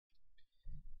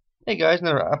Hey guys,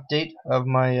 another update of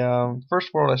my first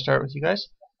world I start with you guys.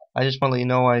 I just want to let you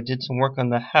know I did some work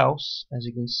on the house. As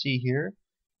you can see here,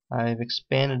 I've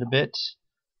expanded a bit,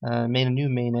 made a new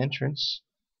main entrance,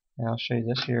 and I'll show you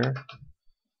this here.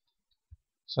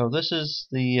 So this is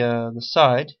the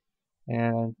side,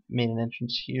 and I made an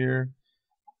entrance here.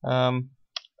 I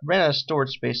ran out of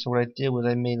storage space, so what I did was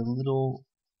I made a little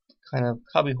kind of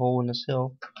cubby hole in this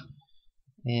hill,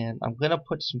 and I'm gonna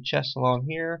put some chests along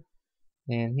here,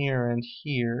 and here, and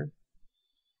here,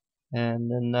 and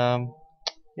then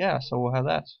yeah, so we'll have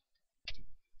that.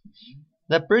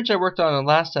 That bridge I worked on in the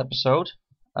last episode,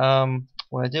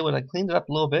 what I did was I cleaned it up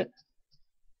a little bit.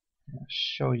 I'll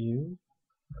show you.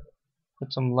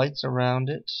 Put some lights around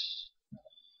it.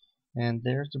 And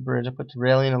there's the bridge. I put the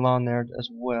railing along there as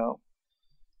well.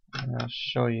 And I'll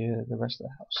show you the rest of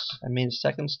the house. I made a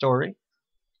second story.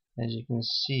 As you can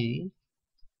see,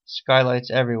 skylights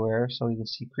everywhere, so you can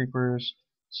see creepers,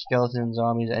 skeletons,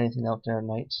 zombies, anything out there at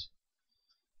night.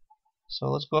 So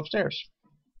let's go upstairs.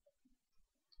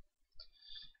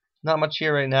 Not much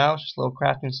here right now, it's just a little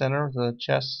crafting center with a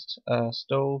chest,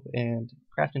 stove, and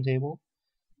crafting table.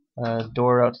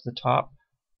 Door out to the top.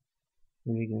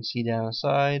 And you can see down the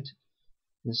side,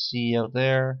 the sea out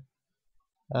there.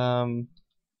 And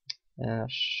I'll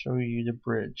show you the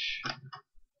bridge.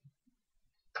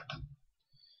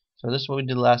 So this is what we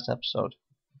did last episode.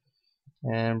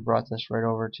 And brought this right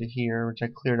over to here, which I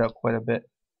cleared out quite a bit.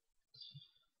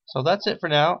 So that's it for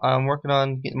now. I'm working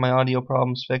on getting my audio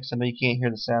problems fixed. I know you can't hear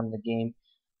the sound of the game.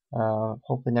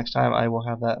 Hopefully next time I will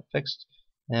have that fixed,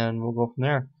 and we'll go from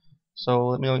there. So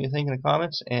let me know what you think in the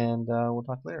comments, and we'll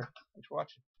talk later. Thanks for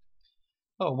watching.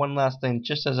 Oh, one last thing.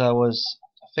 Just as I was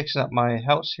fixing up my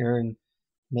house here and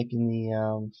making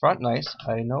the front nice,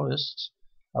 I noticed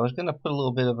I was going to put a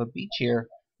little bit of a beach here.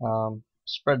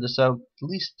 Spread this out at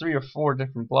least 3 or 4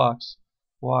 different blocks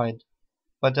wide.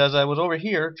 But as I was over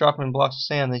here dropping in blocks of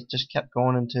sand, they just kept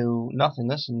going into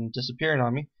nothingness and disappearing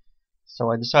on me.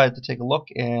 So I decided to take a look,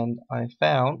 and I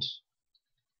found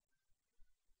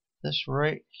this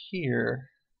right here.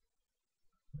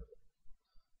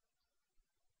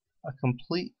 A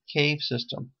complete cave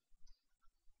system.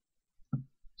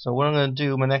 So what I'm going to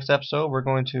do in my next episode, we're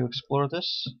going to explore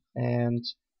this and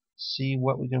see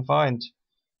what we can find.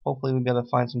 Hopefully we've got to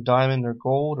find some diamond or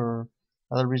gold or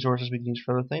other resources we can use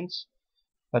for other things.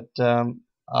 But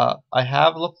I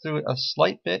have looked through it a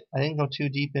slight bit. I didn't go too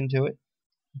deep into it,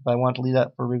 but I want to leave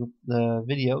that for the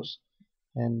videos.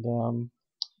 And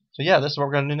so yeah, this is what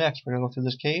we're going to do next. We're going to go through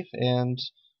this cave, and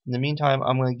in the meantime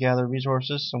I'm going to gather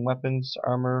resources, some weapons,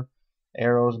 armor,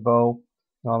 arrows, bow,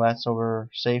 and all that, so we're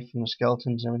safe from the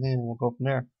skeletons and everything, and we'll go from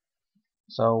there.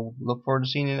 So look forward to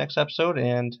seeing you next episode,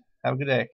 and have a good day.